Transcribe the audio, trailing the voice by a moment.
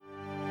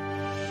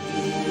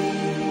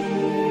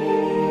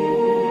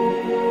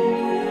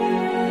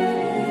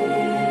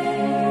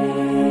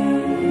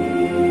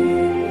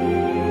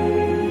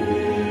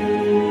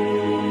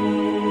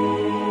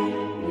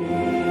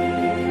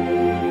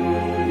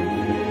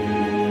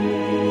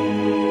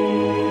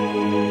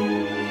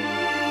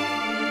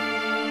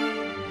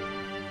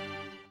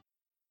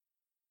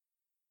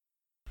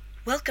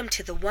Welcome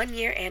to the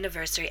 1-year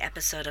anniversary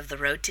episode of The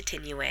Road to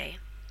Tinue.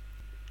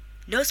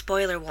 No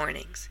spoiler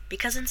warnings,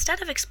 because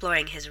instead of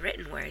exploring his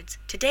written words,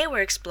 today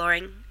we're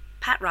exploring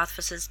Pat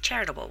Rothfuss's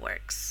charitable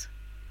works.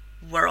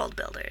 World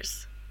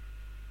Builders.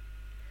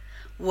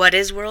 What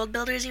is World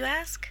Builders, you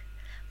ask?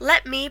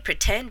 Let me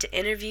pretend to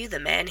interview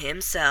the man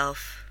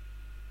himself.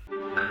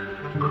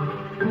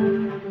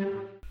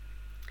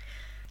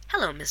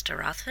 Hello, Mr.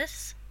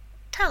 Rothfuss.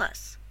 Tell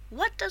us,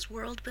 what does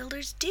World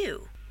Builders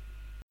do?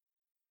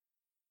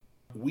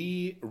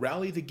 We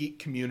rally the geek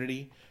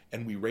community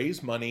and we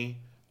raise money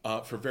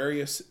for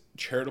various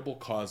charitable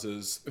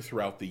causes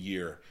throughout the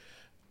year.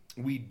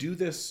 We do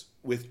this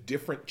with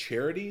different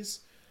charities.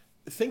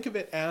 Think of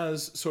it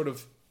as sort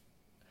of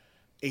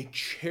a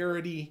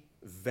charity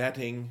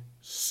vetting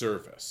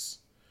service.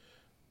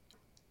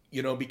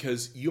 You know,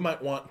 because you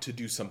might want to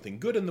do something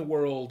good in the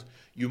world.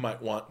 You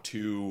might want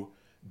to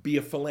be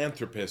a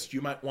philanthropist.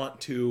 You might want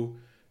to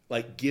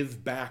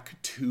give back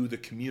to the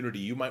community.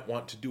 You might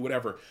want to do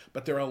whatever.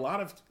 But there are a lot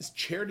of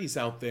charities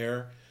out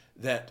there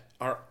that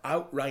are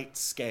outright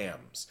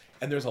scams.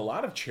 And there's a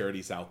lot of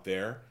charities out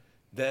there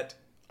that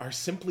are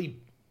simply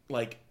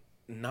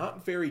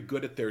not very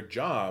good at their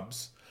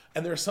jobs.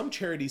 And there are some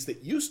charities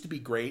that used to be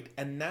great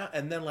and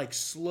then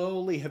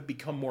slowly have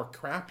become more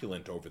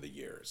crapulent over the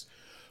years.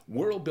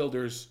 World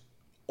Builders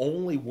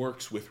only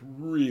works with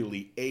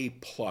really A+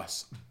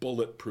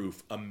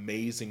 bulletproof,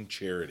 amazing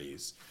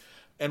charities.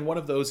 And one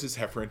of those is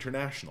Heifer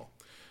International.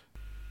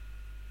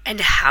 And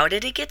how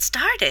did it get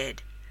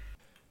started?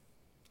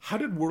 How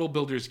did World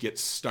Builders get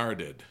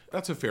started?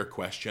 That's a fair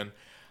question.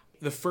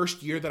 The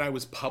first year that I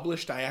was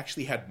published, I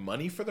actually had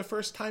money for the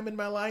first time in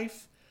my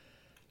life.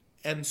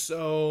 And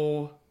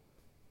so,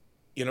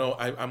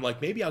 I'm like,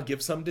 maybe I'll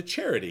give some to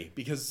charity,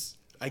 because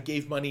I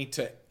gave money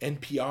to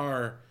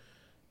NPR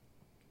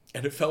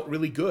and it felt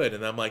really good.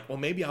 And I'm like, well,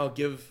 maybe I'll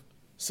give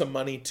some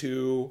money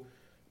to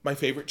my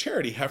favorite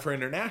charity, Heifer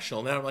International.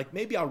 And then I'm like,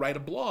 maybe I'll write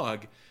a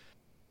blog.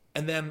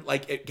 And then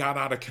it got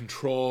out of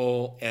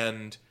control,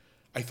 and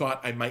I thought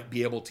I might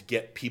be able to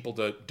get people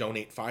to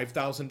donate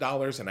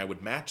 $5,000 and I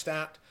would match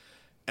that.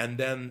 And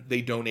then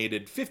they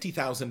donated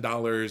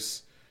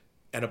 $50,000,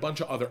 and a bunch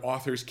of other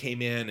authors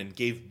came in and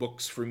gave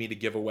books for me to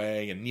give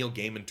away, and Neil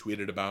Gaiman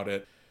tweeted about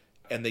it.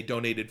 And they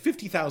donated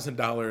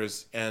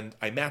 $50,000, and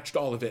I matched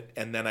all of it,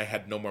 and then I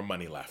had no more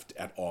money left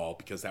at all,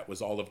 because that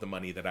was all of the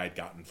money that I'd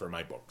gotten for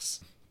my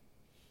books.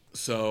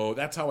 So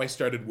that's how I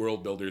started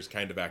World Builders,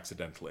 kind of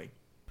accidentally.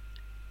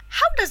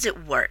 How does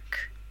it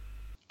work?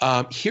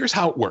 Here's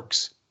how it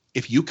works.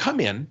 If you come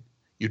in,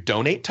 you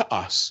donate to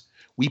us,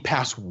 we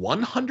pass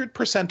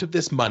 100% of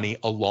this money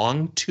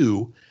along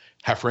to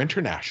Heifer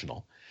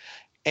International,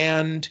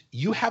 and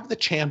you have the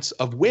chance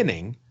of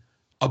winning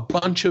a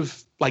bunch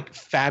of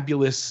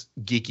fabulous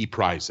geeky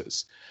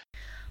prizes.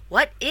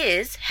 What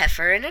is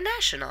Heifer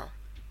International?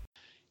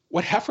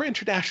 What Heifer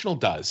International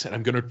does, and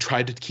I'm going to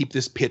try to keep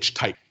this pitch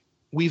tight.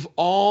 We've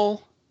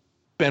all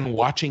been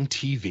watching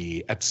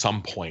TV at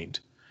some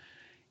point,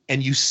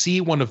 and you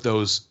see one of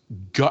those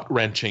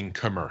gut-wrenching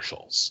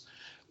commercials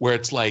where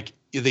it's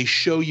they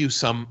show you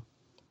some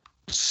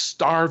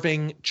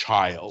starving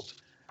child,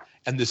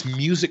 and this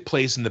music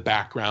plays in the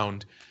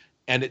background,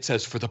 and it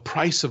says, for the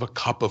price of a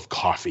cup of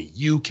coffee,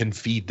 you can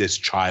feed this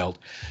child.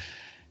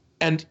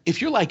 And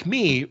if you're like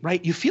me,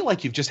 right, you feel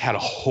like you've just had a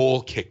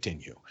hole kicked in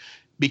you,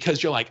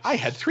 because you're like, I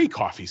had 3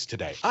 coffees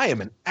today. I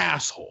am an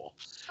asshole.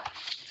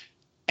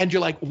 And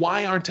you're like,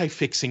 why aren't I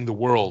fixing the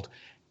world?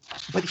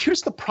 But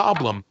here's the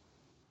problem.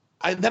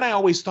 Then I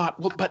always thought,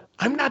 well, but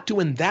I'm not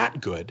doing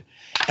that good.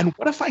 And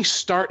what if I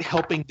start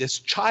helping this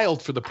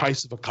child for the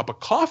price of a cup of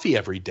coffee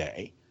every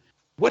day?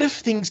 What if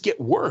things get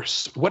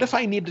worse? What if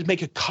I need to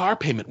make a car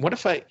payment?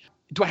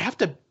 Do I have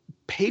to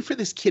pay for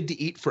this kid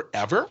to eat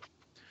forever?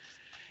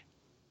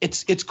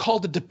 It's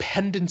called a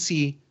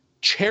dependency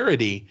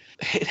charity.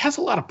 It has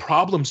a lot of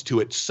problems to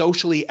it,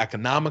 socially,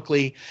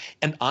 economically,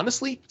 and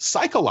honestly,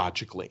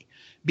 psychologically.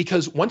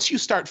 Because once you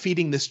start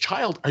feeding this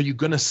child, are you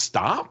going to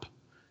stop?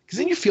 Because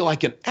then you feel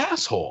like an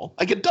asshole,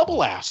 like a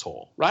double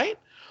asshole, right?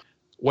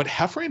 What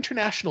Heifer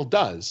International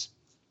does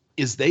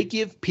is they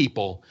give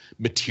people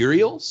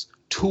materials,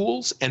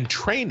 tools, and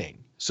training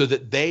so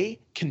that they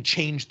can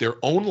change their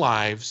own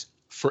lives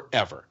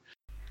forever.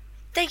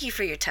 Thank you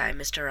for your time,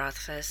 Mr.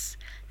 Rothfuss.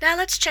 Now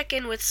let's check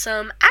in with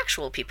some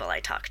actual people I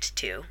talked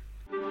to.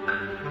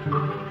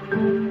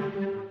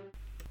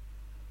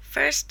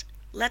 First,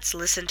 let's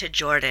listen to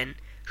Jordan,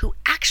 who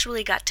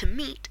actually got to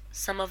meet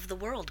some of the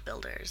World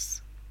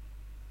Builders.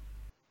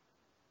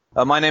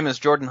 My name is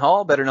Jordan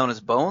Hall, better known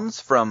as Bones,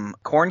 from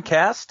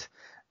Corncast.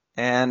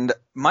 And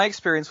my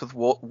experience with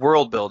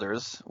World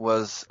Builders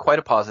was quite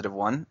a positive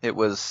one. It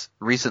was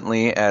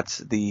recently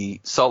at the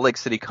Salt Lake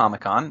City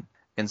Comic-Con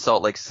in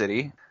Salt Lake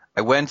City.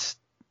 I went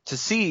to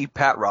see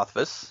Pat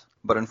Rothfuss,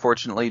 but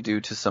unfortunately,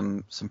 due to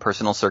some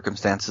personal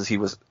circumstances, he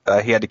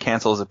had to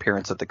cancel his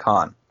appearance at the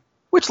con,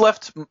 which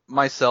left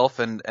myself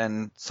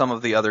and some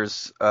of the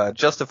others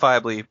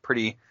justifiably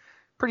pretty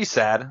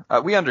sad.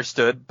 We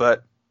understood,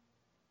 but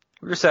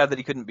we were sad that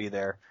he couldn't be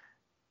there.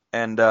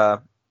 And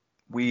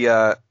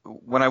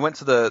when I went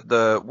to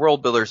the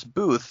World Builders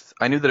booth,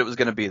 I knew that it was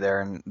going to be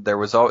there, and there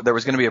was going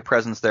to be a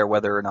presence there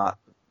whether or not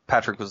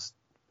Patrick was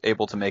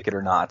able to make it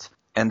or not.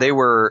 And they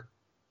were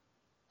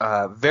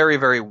very,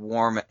 very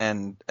warm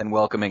and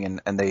welcoming,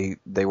 and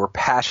they were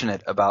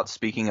passionate about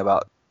speaking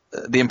about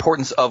the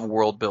importance of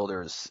world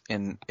builders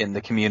in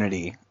the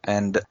community.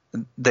 And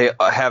they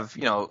have,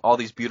 all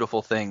these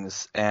beautiful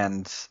things.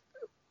 And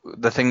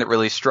the thing that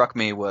really struck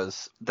me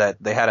was that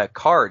they had a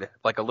card,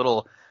 like a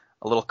little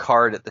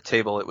card at the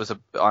table. It was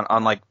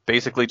on like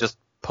basically just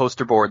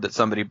poster board that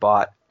somebody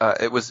bought.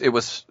 It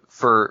was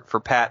for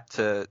Pat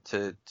to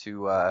it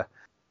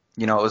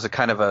was a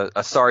kind of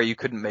a sorry you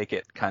couldn't make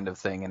it kind of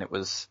thing. And it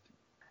was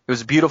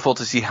beautiful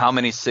to see how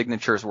many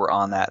signatures were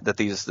on that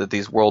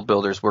these world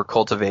builders were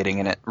cultivating.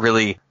 And it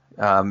really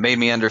made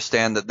me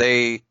understand that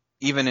they,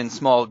 even in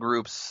small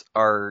groups,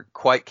 are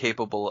quite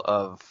capable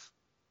of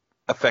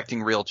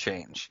affecting real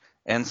change.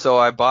 And so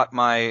I bought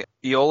my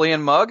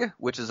Aeolian mug,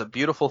 which is a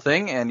beautiful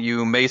thing, and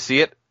you may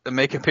see it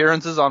make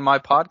appearances on my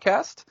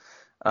podcast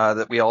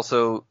that we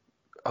also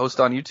host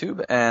on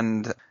YouTube.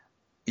 And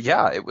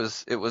yeah, it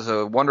was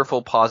a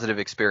wonderful, positive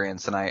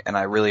experience, and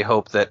I really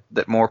hope that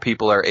more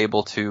people are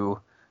able to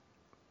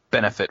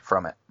benefit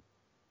from it.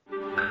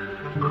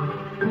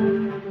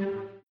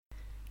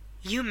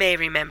 You may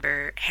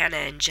remember Hannah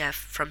and Jeff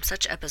from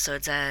such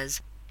episodes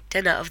as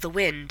Denna of the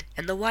Wind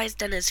and The Wise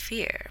Denna's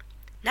Fear.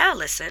 Now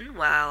listen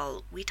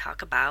while we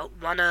talk about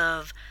one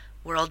of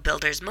World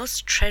Builder's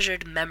most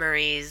treasured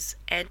memories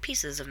and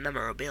pieces of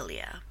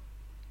memorabilia.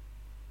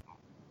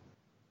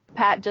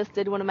 Pat just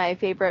did one of my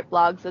favorite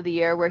vlogs of the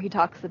year where he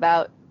talks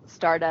about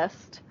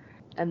Stardust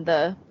and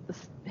the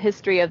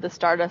history of the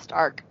Stardust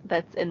arc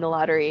that's in the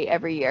lottery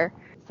every year.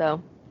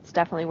 So it's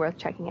definitely worth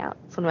checking out.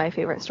 It's one of my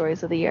favorite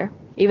stories of the year.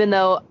 Even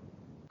though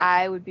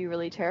I would be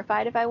really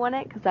terrified if I won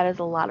it, because that is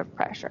a lot of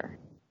pressure.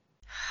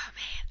 Oh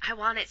man, I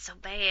want it so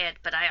bad,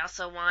 but I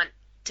also want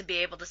to be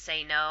able to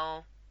say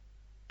no.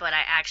 But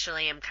I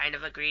actually am kind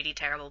of a greedy,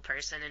 terrible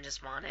person and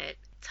just want it.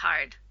 It's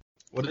hard.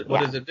 What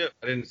does it do?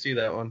 I didn't see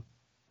that one.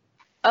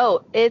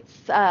 Oh,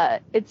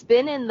 it's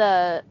been in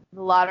the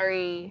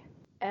lottery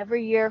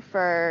every year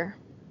for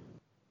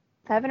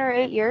 7 or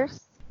 8 years.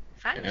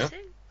 5 or 6?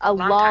 A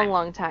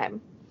long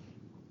time.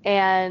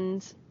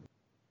 And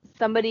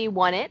somebody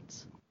won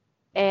it,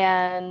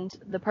 and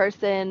the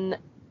person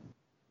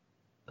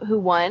who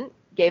won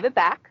gave it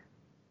back.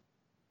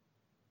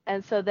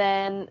 And so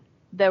then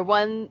the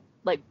one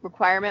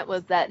requirement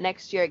was that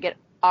next year it get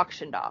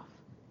auctioned off.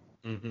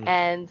 Mm-hmm.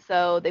 And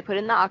so they put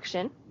in the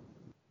auction.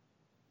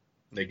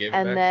 They gave it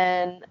and back?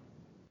 then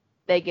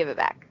they give it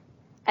back.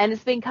 And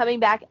it's been coming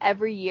back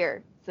every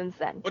year since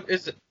then. What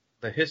is it?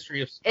 The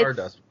history of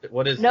Stardust.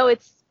 What is No,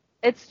 that?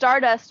 it's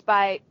Stardust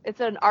it's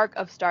an arc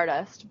of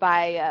Stardust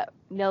by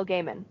Neil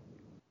Gaiman.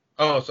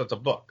 Oh, so it's a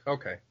book.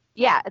 Okay.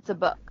 Yeah, it's a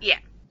book. Yeah.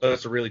 So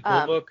that's a really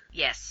cool book?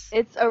 Yes.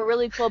 It's a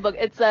really cool book.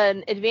 It's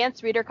an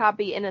advanced reader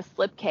copy in a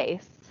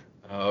slipcase.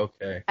 Oh,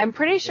 okay. I'm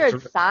pretty sure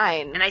it's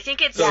signed. And I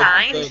think it's Yeah,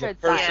 signed. I'm So sure the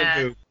it's person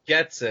signed. who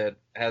gets it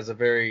has a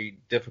very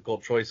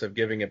difficult choice of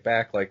giving it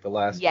back like the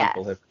last Yes.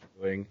 people have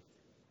been doing.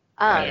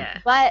 Yeah.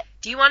 But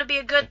Do you want to be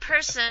a good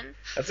person?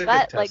 That's a good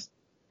But, test.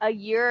 a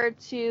year or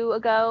two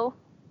ago,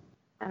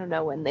 I don't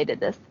know when they did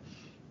this,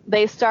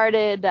 they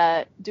started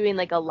doing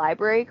a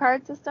library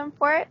card system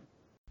for it,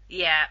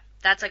 Yeah,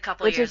 that's a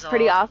couple which years is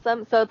pretty old.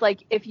 awesome. So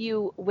it's if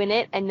you win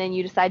it and then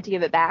you decide to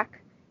give it back,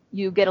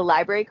 you get a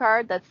library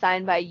card that's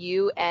signed by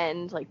you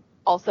and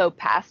also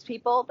past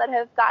people that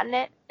have gotten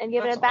it and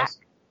given That's it back.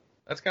 awesome.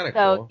 That's kind of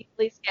So cool. you at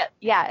least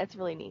it's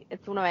really neat.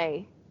 It's one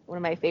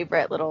of my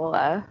favorite little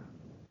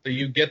So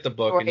you get the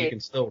book and you story. can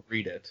still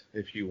read it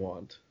if you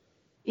want.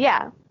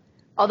 Yeah.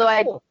 Although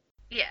I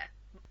Yeah.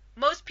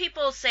 Most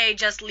people say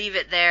just leave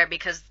it there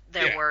because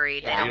they're Yeah.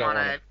 worried. Yeah. They don't You don't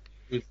want to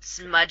wanna-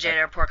 smudge it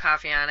or pour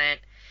coffee on it.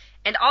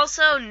 And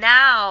also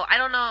now, I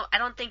don't know, I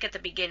don't think at the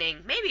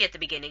beginning, maybe at the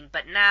beginning,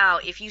 but now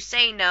if you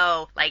say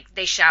no,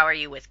 they shower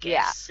you with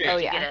gifts. Yeah. Oh,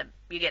 you yeah.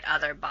 you get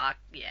other box,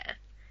 yeah.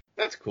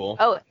 That's cool.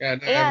 Oh, Yeah, I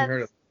haven't and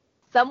heard of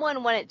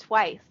someone won it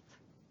twice.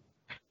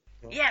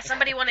 Yeah,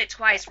 somebody won it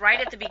twice right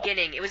at the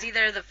beginning. It was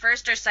either the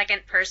first or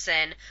second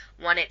person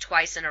won it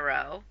twice in a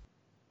row.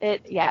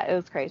 It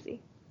was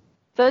crazy.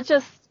 So it's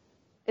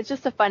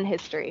just a fun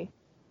history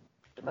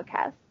the book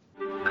has.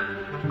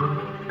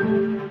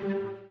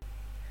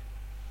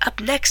 Up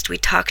next, we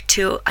talk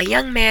to a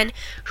young man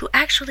who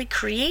actually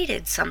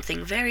created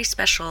something very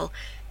special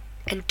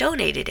and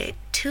donated it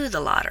to the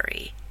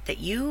lottery that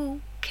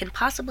you can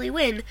possibly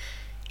win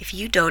if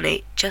you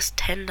donate just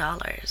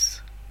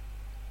 $10.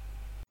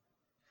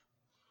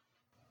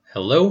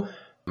 Hello,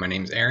 my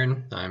name's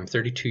Aaron. I'm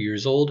 32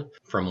 years old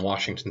from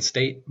Washington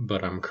State,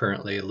 but I'm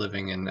currently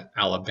living in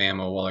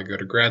Alabama while I go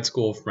to grad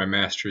school for my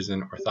master's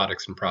in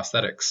orthotics and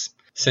prosthetics.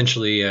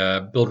 Essentially,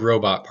 build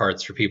robot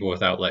parts for people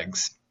without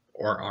legs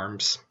or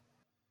arms.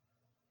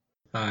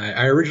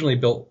 I originally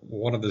built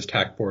one of those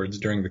tack boards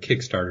during the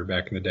Kickstarter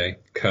back in the day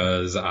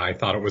because I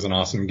thought it was an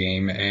awesome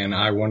game and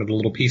I wanted a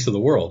little piece of the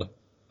world.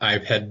 I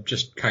had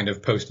just kind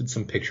of posted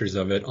some pictures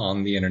of it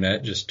on the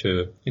internet just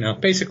to,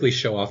 basically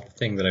show off the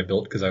thing that I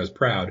built because I was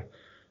proud.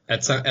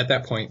 At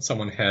that point,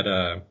 someone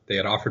they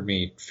had offered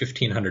me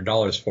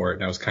 $1,500 for it,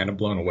 and I was kind of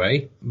blown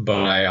away.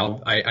 But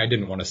I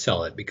didn't want to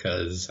sell it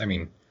because,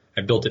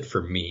 I built it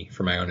for me,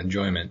 for my own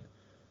enjoyment.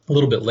 A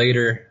little bit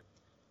later,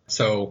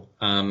 so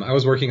I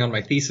was working on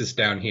my thesis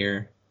down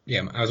here.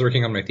 Yeah, I was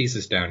working on my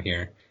thesis down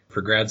here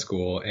for grad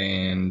school,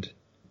 and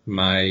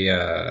my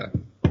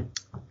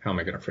how am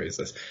I going to phrase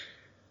this?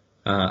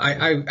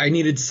 I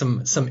needed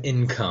some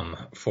income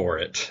for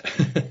it.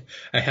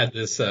 I had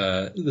this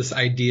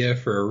idea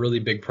for a really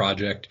big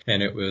project,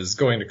 and it was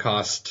going to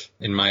cost,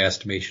 in my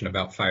estimation,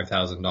 about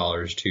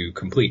 $5,000 to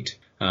complete.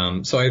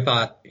 So I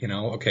thought,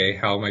 okay,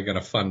 how am I going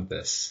to fund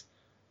this?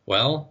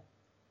 Well,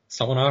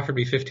 someone offered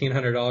me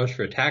 $1,500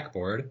 for a tack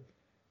board.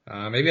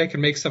 Maybe I could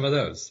make some of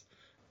those.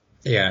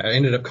 Yeah, I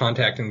ended up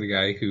contacting the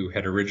guy who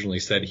had originally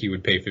said he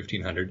would pay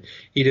 $1,500.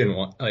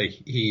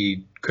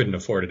 He couldn't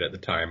afford it at the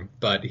time,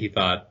 but he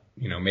thought,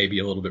 maybe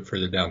a little bit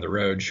further down the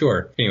road,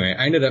 sure. Anyway,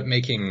 I ended up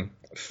making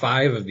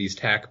 5 of these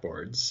tack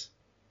boards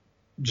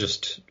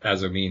just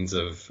as a means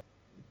of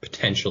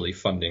potentially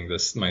funding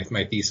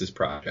my thesis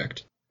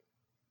project.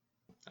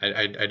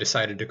 I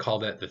decided to call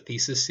that the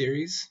thesis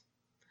series.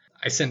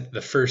 I sent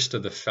the first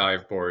of the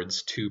 5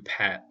 boards to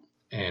Pat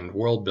and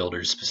World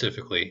Builders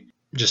specifically,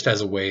 just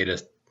as a way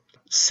to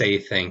say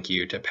thank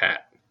you to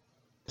Pat.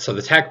 So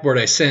the tack board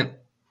I sent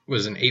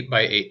was an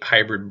 8x8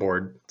 hybrid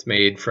board. It's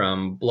made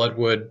from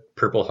Bloodwood,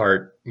 Purple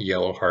Heart,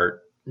 Yellow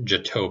Heart,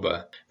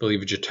 Jatoba. I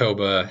believe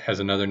Jatoba has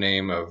another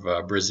name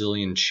of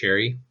Brazilian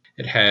cherry.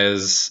 It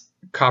has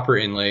copper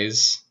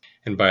inlays.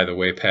 And by the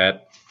way,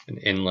 Pat, an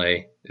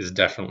inlay is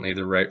definitely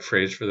the right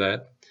phrase for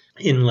that.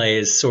 Inlay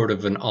is sort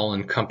of an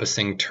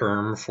all-encompassing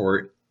term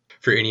for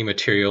any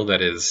material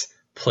that is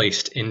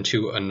placed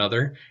into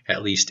another,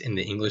 at least in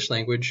the English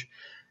language.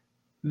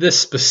 This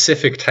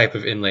specific type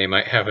of inlay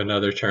might have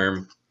another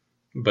term,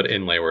 but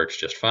inlay works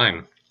just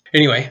fine.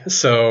 Anyway,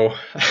 so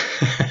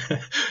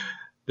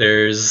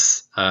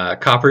there's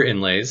copper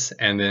inlays,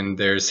 and then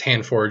there's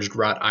hand-forged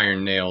wrought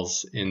iron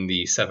nails in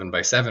the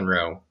 7x7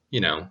 row,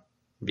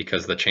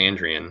 because the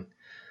Chandrian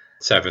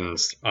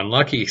 7's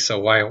unlucky, so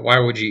why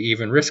would you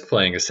even risk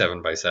playing a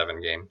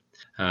 7x7 game?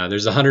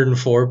 There's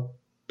 104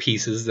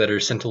 pieces that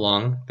are sent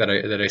along, that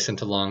I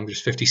sent along.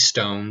 There's 50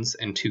 stones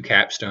and 2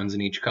 capstones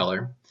in each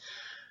color.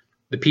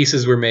 The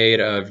pieces were made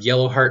of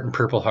Yellow Heart and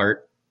Purple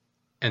Heart,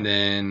 and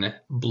then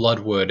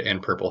Bloodwood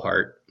and Purple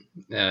Heart.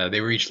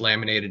 They were each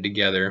laminated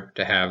together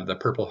to have the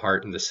Purple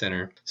Heart in the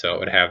center, so it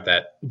would have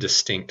that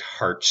distinct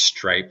heart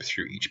stripe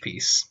through each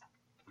piece.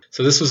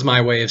 So this was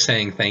my way of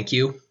saying thank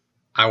you.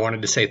 I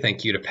wanted to say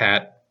thank you to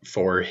Pat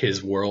for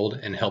his world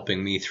and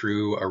helping me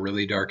through a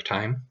really dark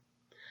time.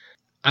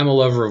 I'm a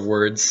lover of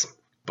words,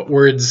 but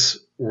words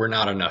were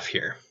not enough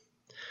here.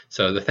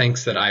 So the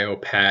thanks that I owe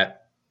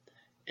Pat,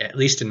 at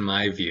least in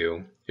my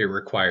view, it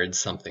required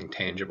something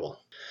tangible.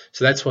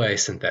 So that's why I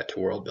sent that to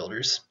World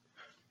Builders.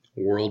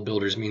 World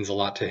Builders means a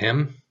lot to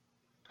him.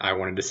 I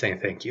wanted to say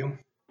thank you.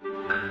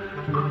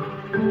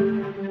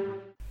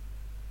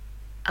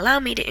 Allow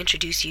me to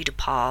introduce you to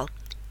Paul.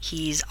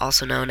 He's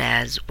also known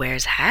as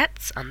Wears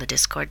Hats on the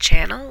Discord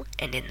channel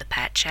and in the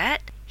Pat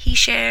chat. He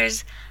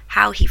shares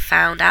how he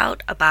found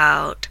out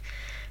about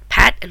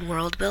Pat and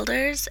World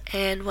Builders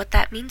and what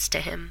that means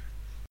to him.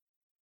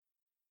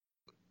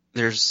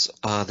 There's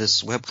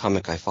this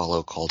webcomic I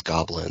follow called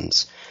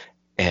Goblins,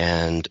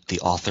 and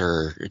the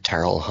author,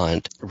 Terrell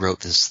Hunt, wrote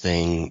this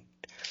thing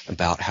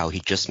about how he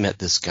just met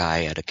this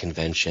guy at a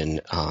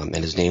convention, and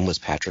his name was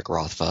Patrick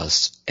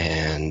Rothfuss,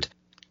 and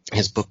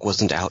his book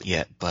wasn't out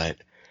yet, but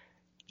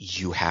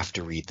you have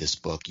to read this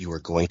book. You are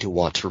going to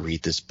want to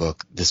read this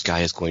book. This guy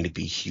is going to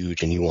be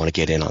huge, and you want to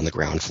get in on the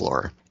ground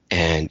floor.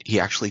 And he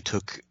actually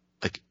took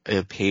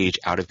a page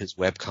out of his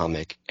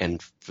webcomic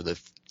and for the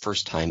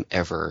first time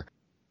ever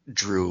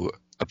drew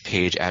a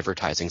page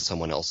advertising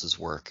someone else's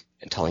work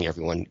and telling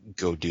everyone,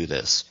 go do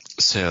this.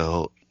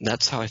 So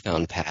that's how I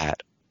found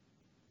Pat.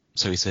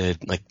 So he said,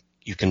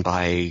 you can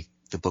buy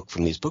the book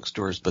from these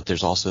bookstores, but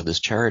there's also this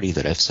charity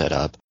that I've set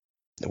up,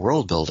 the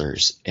World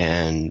Builders,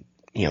 and,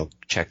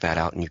 check that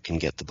out and you can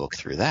get the book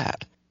through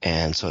that.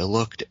 And so I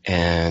looked,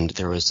 and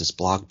there was this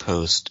blog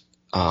post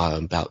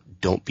about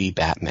Don't Be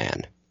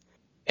Batman.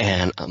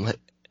 And I'm like,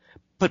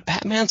 but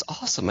Batman's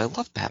awesome. I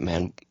love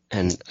Batman.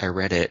 And I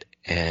read it,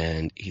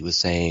 and he was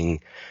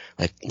saying,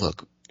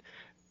 look,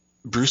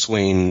 Bruce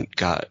Wayne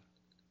got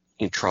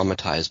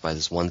traumatized by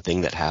this one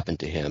thing that happened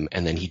to him,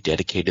 and then he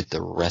dedicated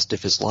the rest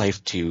of his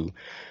life to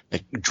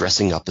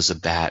dressing up as a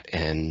bat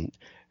and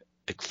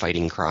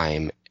fighting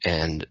crime.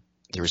 And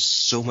there's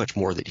so much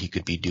more that he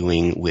could be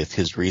doing with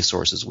his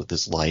resources, with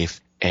his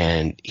life,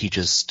 and he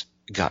just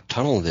got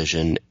tunnel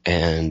vision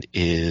and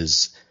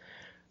is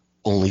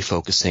only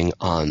focusing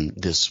on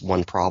this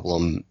one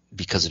problem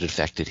because it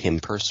affected him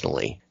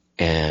personally.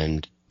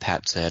 And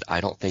Pat said, I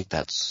don't think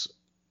that's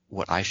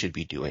what I should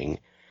be doing.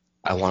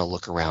 I want to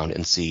look around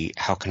and see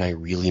how can I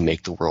really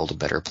make the world a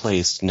better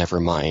place, never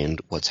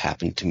mind what's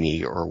happened to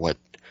me or what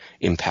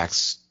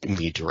impacts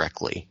me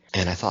directly.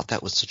 And I thought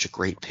that was such a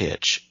great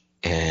pitch.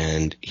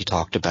 And he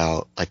talked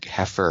about like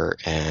Heifer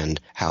and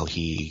how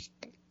he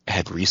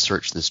had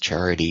researched this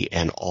charity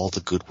and all the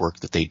good work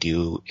that they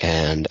do,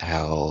 and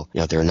how,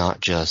 you know, they're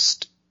not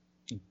just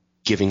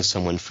giving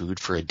someone food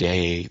for a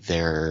day,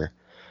 they're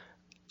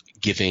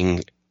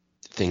giving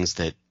things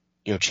that,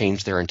 you know,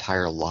 change their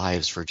entire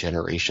lives for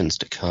generations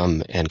to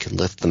come and can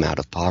lift them out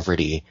of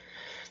poverty.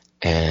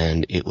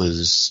 And it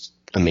was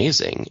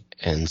amazing.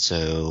 And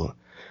so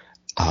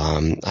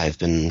I've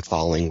been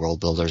following World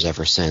Builders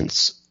ever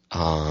since,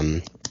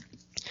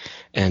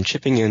 and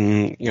chipping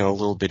in, you know, a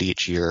little bit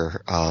each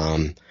year.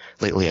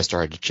 Lately I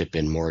started to chip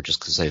in more just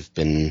because I've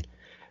been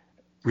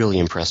really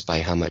impressed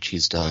by how much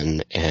he's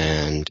done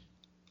and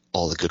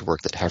all the good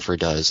work that Heifer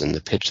does, and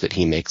the pitch that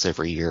he makes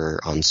every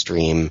year on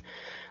stream,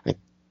 like,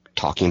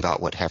 talking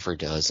about what Heifer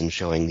does and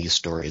showing these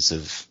stories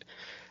of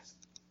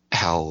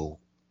how,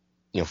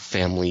 you know,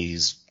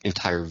 families,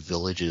 entire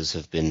villages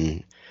have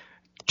been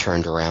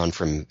turned around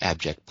from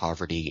abject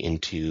poverty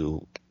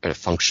into a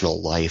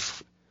functional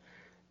life.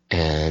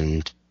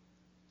 And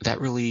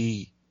that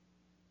really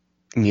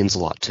means a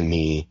lot to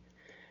me,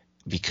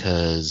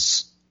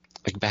 because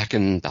like back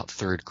in about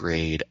third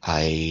grade,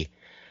 I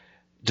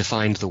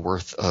defined the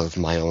worth of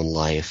my own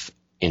life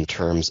in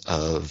terms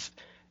of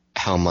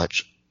how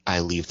much I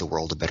leave the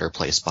world a better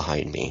place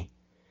behind me.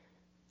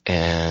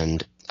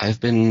 And I've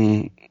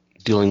been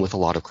dealing with a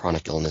lot of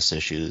chronic illness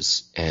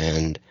issues,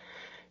 and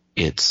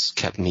it's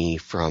kept me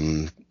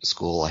from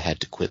school. I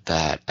had to quit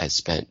that. I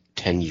spent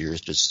 10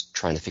 years just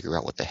trying to figure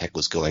out what the heck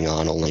was going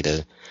on, only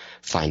to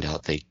find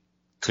out they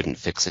couldn't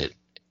fix it.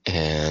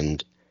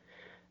 And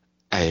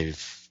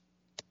I've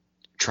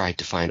tried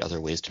to find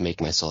other ways to make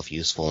myself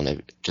useful, and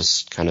I've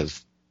just kind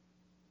of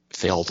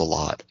failed a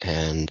lot.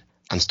 And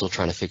I'm still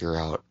trying to figure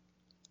out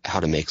how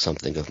to make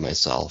something of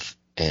myself.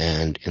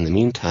 And in the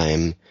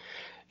meantime,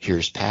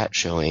 here's Pat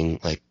showing,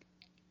 like,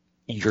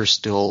 you're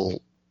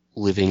still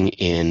living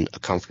in a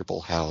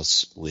comfortable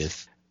house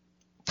with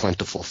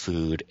plentiful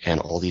food and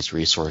all these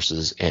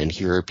resources, and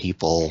here are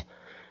people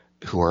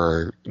who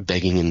are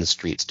begging in the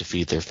streets to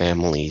feed their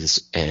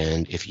families,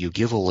 and if you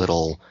give a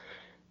little,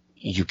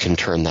 you can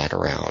turn that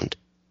around.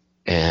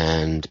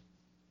 And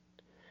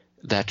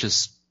that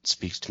just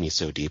speaks to me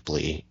so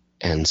deeply.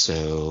 And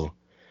so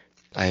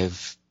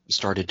I've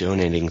started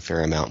donating a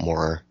fair amount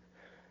more.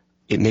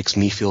 It makes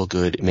me feel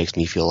good. It makes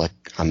me feel like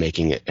I'm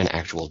making an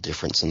actual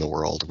difference in the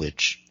world,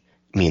 which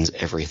means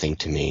everything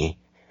to me.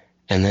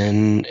 And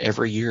then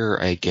every year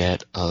I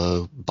get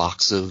a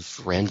box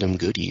of random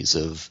goodies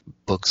of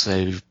books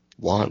I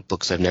want,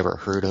 books I've never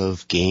heard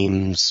of,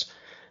 games,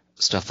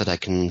 stuff that I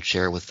can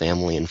share with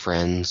family and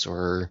friends,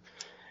 or,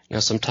 you know,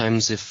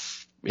 sometimes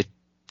if it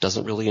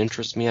doesn't really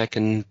interest me, I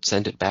can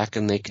send it back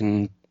and they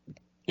can,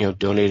 you know,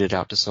 donate it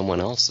out to someone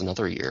else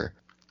another year.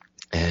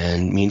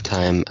 And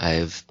meantime,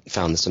 I've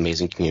found this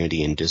amazing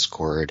community in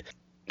Discord,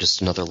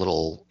 just another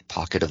little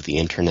pocket of the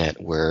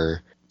internet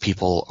where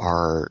people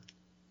are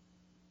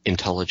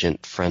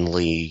intelligent,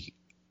 friendly,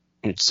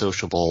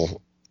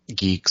 sociable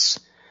geeks,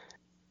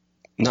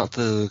 not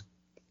the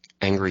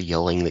angry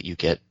yelling that you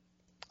get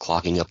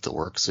clogging up the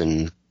works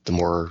in the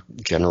more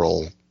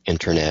general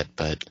internet,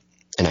 but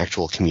an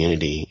actual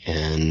community.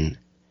 And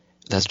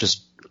that's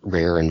just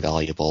rare and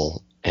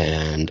valuable.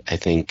 And I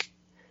think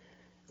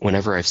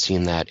whenever I've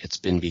seen that, it's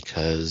been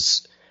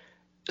because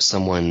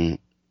someone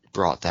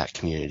brought that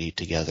community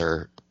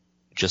together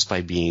just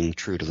by being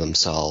true to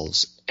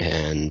themselves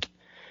and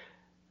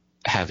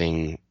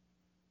having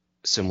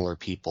similar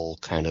people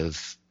kind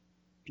of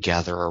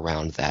gather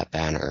around that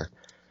banner.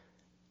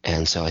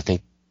 And so I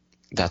think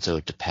that's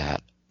owed to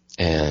Pat,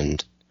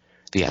 and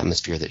the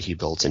atmosphere that he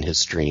builds in his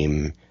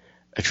stream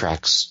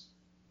attracts,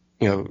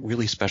 you know,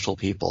 really special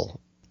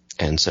people.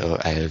 And so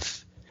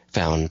I've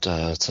found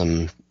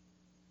some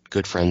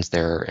good friends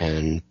there,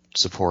 and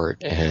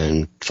support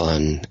and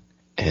fun,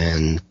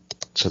 and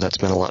so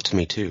that's meant a lot to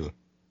me too.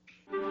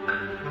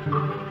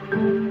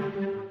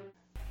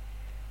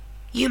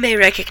 You may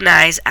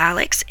recognize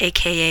Alex,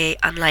 aka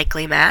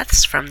Unlikely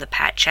Maths, from the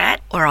Pat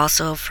Chat, or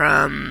also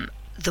from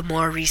the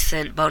more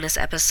recent bonus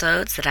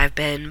episodes that I've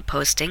been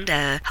posting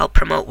to help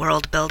promote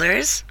World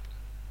Builders.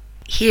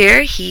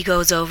 Here, he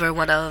goes over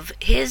one of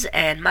his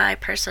and my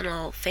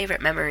personal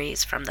favorite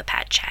memories from the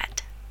Pat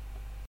Chat.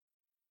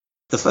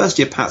 The first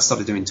year Pat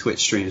started doing Twitch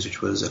streams,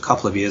 which was a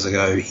couple of years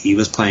ago, he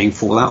was playing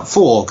Fallout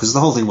 4, because the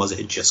whole thing was it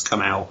had just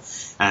come out,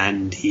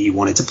 and he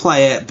wanted to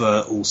play it,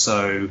 but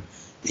also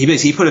he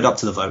basically put it up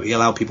to the vote. He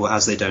allowed people,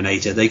 as they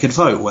donated, they could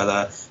vote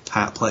whether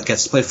Pat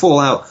gets to play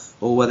Fallout,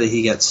 or whether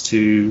he gets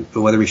to,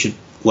 or whether he should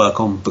work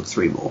on Book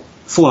 3 more.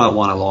 Fallout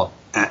won a lot,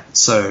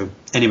 so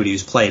anybody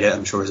who's played it,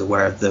 I'm sure, is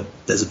aware of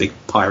there's a big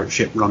pirate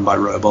ship run by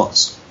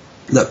robots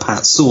that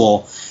Pat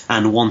saw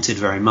and wanted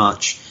very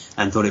much,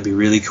 and thought it'd be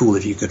really cool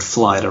if you could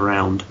fly it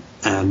around.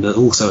 And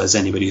also, as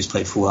anybody who's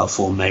played Fallout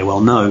 4 may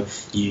well know,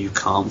 you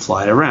can't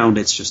fly it around.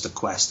 It's just a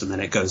quest, and then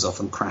it goes off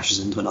and crashes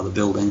into another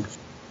building.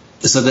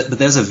 But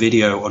there's a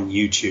video on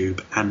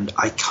YouTube, and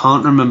I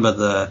can't remember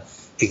the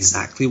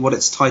exactly what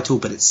it's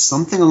titled, but it's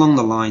something along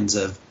the lines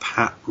of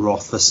Pat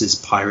Rothfuss's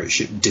Pirate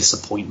Ship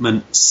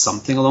Disappointment,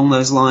 something along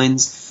those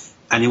lines.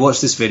 And you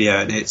watch this video,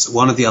 and it's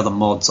one of the other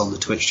mods on the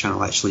Twitch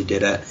channel actually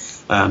did it.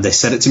 They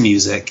set it to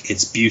music.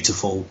 It's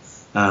beautiful,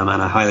 and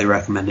I highly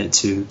recommend it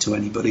to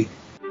anybody.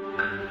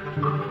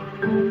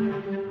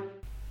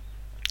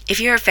 If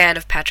you're a fan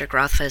of Patrick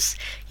Rothfuss,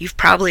 you've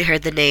probably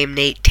heard the name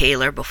Nate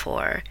Taylor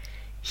before.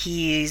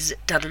 He's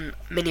done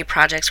many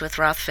projects with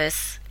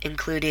Rothfuss,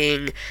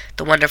 including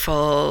The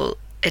Wonderful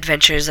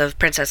Adventures of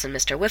Princess and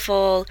Mr.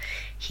 Whiffle.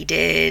 He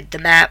did the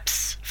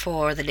maps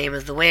for The Name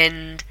of the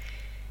Wind.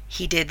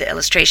 He did the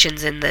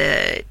illustrations in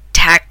the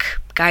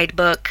TAC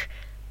guidebook.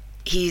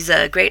 He's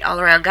a great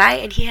all-around guy,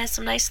 and he has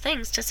some nice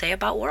things to say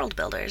about World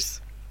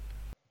Builders.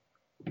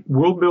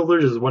 World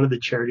Builders is one of the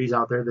charities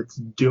out there that's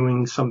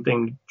doing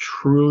something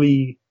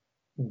truly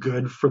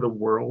good for the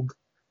world.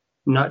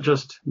 Not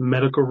just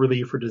medical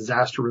relief or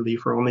disaster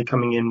relief or only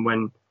coming in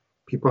when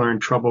people are in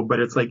trouble, but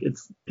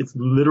it's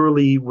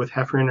literally with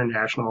Heifer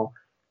International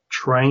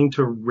trying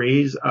to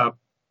raise up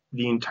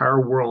the entire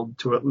world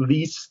to at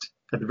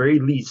the very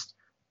least,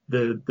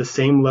 the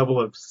same level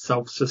of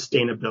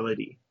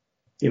self-sustainability,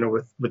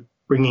 with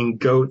bringing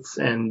goats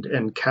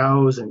and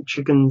cows and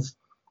chickens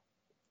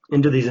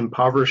into these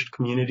impoverished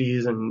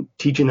communities and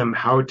teaching them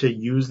how to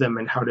use them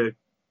and how to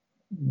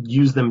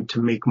use them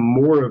to make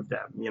more of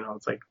them.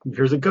 It's like,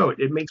 here's a goat.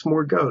 It makes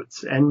more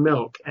goats and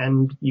milk,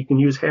 and you can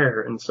use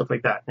hair and stuff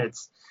like that.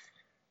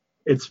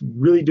 It's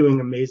really doing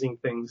amazing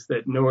things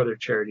that no other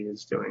charity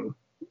is doing.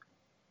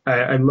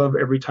 I love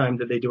every time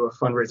that they do a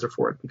fundraiser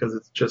for it, because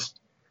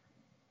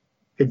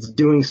it's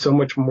doing so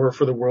much more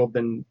for the world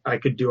than I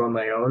could do on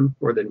my own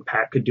or than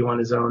Pat could do on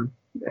his own.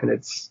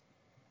 And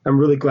I'm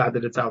really glad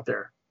that it's out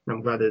there. And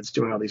I'm glad that it's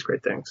doing all these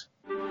great things.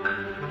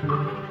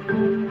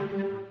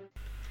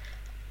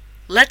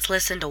 Let's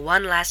listen to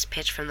one last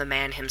pitch from the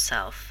man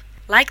himself.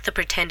 Like the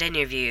pretend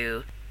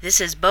interview, this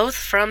is both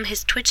from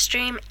his Twitch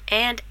stream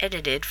and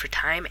edited for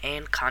time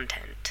and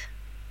content.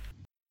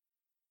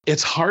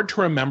 It's hard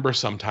to remember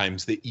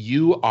sometimes that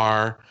you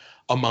are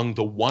among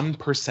the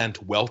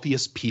 1%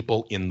 wealthiest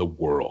people in the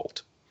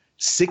world.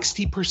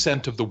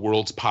 60% of the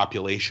world's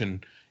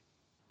population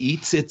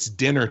eats its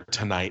dinner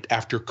tonight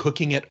after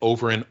cooking it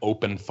over an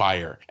open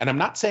fire. And I'm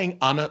not saying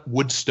on a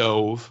wood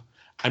stove.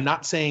 I'm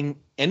not saying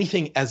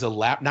anything as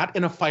not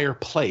in a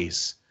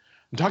fireplace.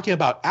 I'm talking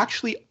about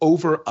actually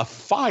over a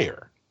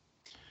fire.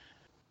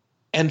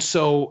 And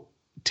so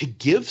to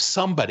give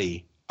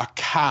somebody a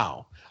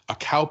cow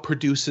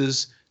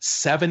produces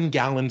 7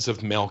 gallons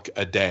of milk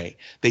a day.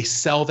 They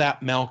sell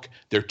that milk,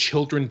 their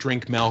children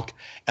drink milk,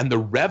 and the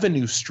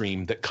revenue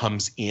stream that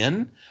comes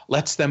in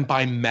lets them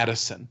buy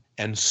medicine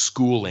and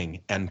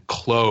schooling and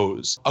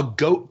clothes. A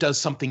goat does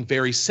something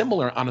very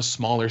similar on a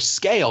smaller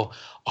scale.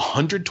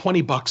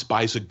 $120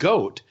 buys a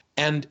goat,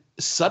 and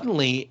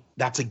suddenly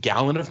that's a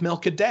gallon of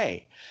milk a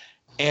day.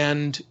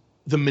 And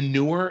the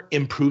manure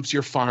improves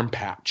your farm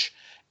patch,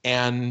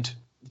 and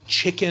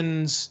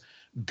chickens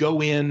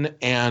go in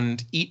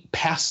and eat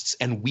pests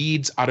and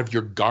weeds out of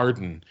your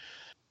garden.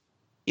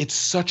 It's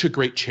such a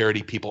great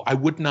charity, people. I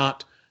would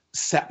not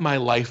set my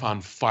life on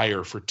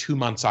fire for 2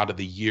 months out of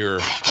the year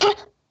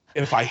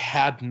if I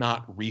had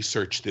not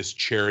researched this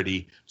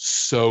charity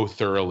so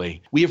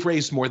thoroughly. We have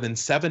raised more than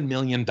 $7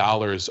 million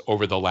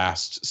over the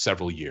last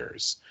several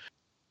years.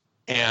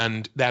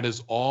 And that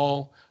is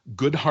all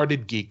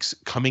good-hearted geeks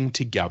coming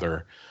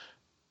together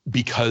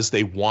because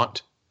they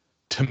want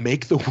to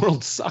make the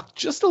world suck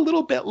just a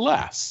little bit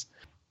less.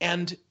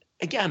 And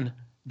again,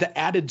 the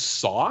added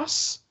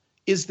sauce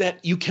is that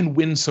you can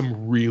win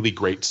some really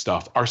great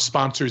stuff. Our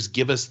sponsors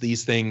give us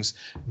these things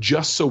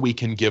just so we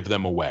can give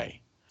them away.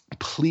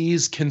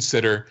 Please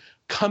consider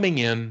coming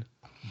in,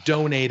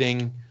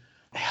 donating,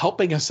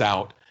 helping us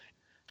out.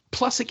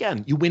 Plus,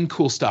 again, you win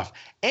cool stuff.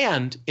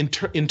 And in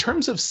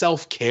terms of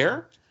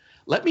self-care,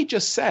 let me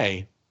just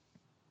say,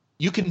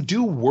 you can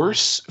do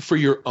worse for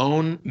your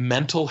own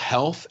mental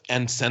health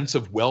and sense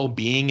of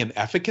well-being and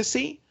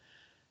efficacy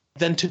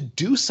than to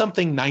do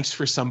something nice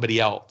for somebody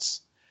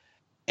else.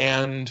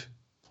 And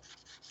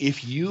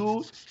if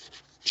you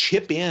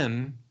chip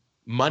in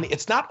money,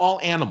 it's not all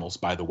animals,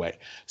 by the way.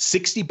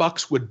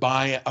 $60 would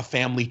buy a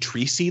family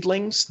tree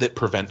seedlings that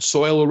prevent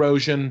soil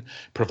erosion,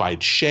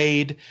 provide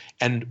shade,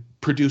 and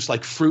produce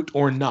like fruit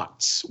or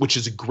nuts, which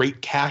is a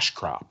great cash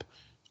crop.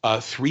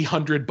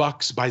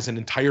 $300 buys an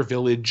entire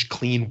village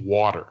clean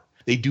water.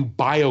 They do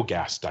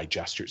biogas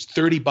digesters.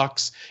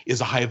 $30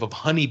 is a hive of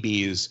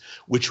honeybees,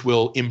 which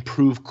will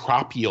improve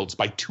crop yields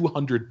by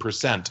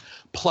 200%.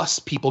 Plus,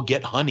 people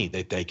get honey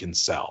that they can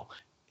sell.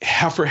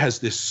 Heifer has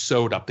this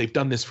sewed up. They've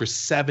done this for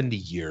 70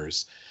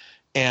 years.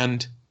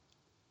 And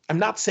I'm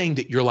not saying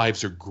that your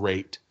lives are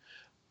great,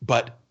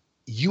 but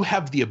you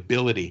have the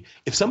ability.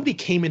 If somebody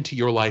came into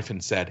your life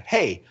and said,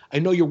 hey, I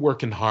know you're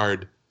working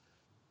hard,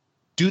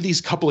 do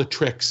these couple of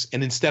tricks,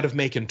 and instead of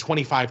making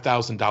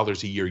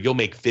 $25,000 a year, you'll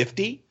make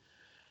 50.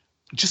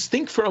 Just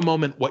think for a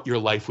moment what your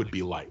life would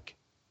be like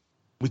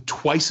with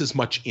twice as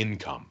much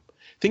income.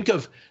 Think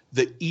of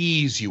the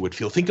ease you would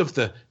feel. Think of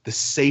the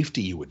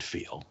safety you would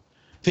feel.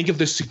 Think of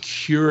the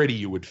security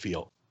you would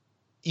feel.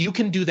 You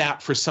can do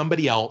that for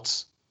somebody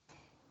else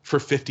for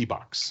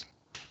 $50.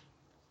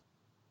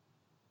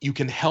 You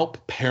can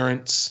help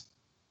parents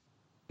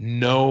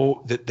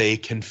know that they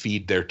can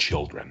feed their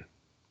children.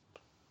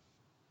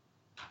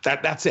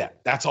 That's it.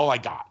 That's all I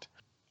got.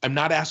 I'm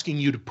not asking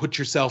you to put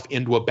yourself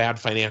into a bad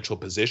financial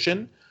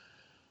position,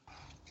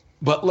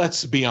 but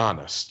let's be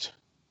honest.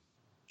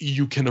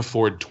 You can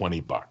afford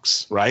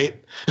 $20,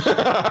 right?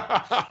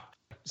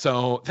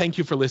 So thank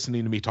you for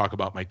listening to me talk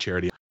about my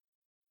charity.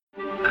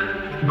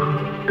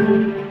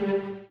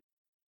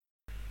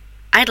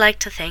 I'd like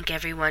to thank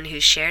everyone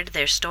who's shared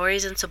their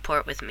stories and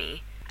support with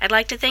me. I'd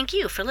like to thank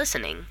you for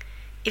listening.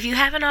 If you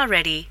haven't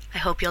already, I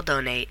hope you'll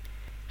donate.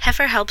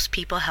 Heifer helps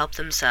people help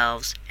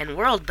themselves, and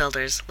World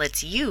Builders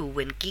lets you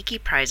win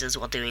geeky prizes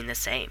while doing the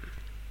same.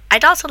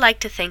 I'd also like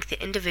to thank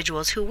the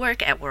individuals who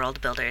work at World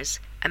Builders.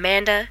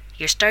 Amanda,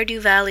 your Stardew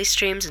Valley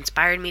streams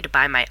inspired me to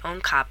buy my own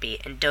copy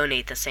and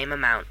donate the same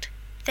amount.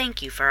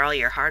 Thank you for all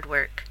your hard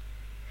work.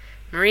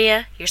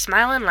 Maria, your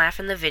smile and laugh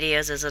in the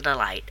videos is a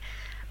delight.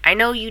 I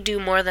know you do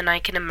more than I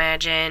can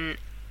imagine,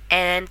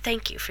 and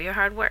thank you for your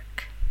hard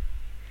work.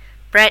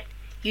 Brett,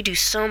 you do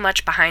so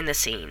much behind the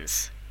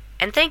scenes.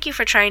 And thank you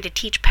for trying to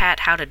teach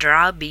Pat how to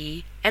draw a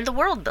bee and the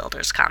World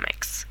Builders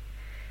comics.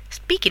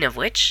 Speaking of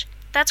which,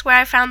 that's where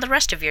I found the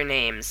rest of your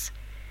names.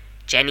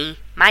 Jenny,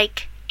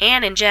 Mike,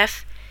 Ann, and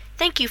Jeff,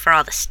 thank you for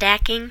all the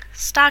stacking,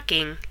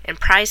 stocking, and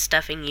prize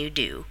stuffing you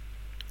do.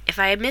 If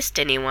I have missed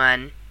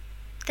anyone,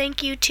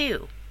 thank you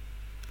too.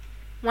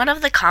 One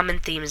of the common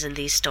themes in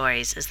these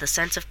stories is the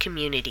sense of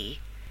community.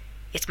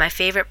 It's my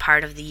favorite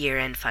part of the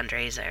year-end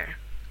fundraiser.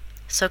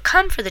 So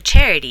come for the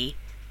charity,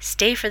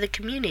 stay for the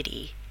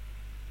community,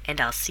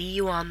 and I'll see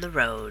you on the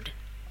road.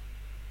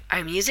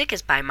 Our music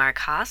is by Mark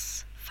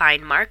Haas.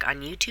 Find Mark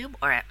on YouTube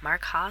or at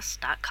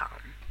markhaas.com.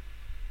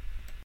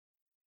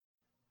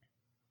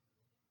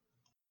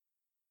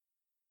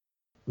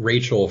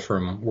 Rachel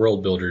from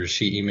World Builders,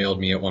 she emailed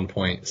me at one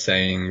point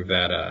saying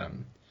that,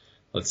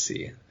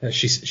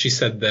 she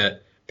said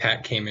that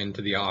Pat came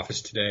into the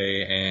office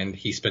today and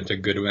he spent a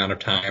good amount of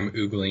time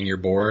oogling your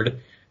board.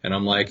 And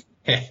I'm like,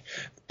 hey,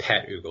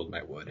 Pat oogled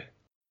my wood.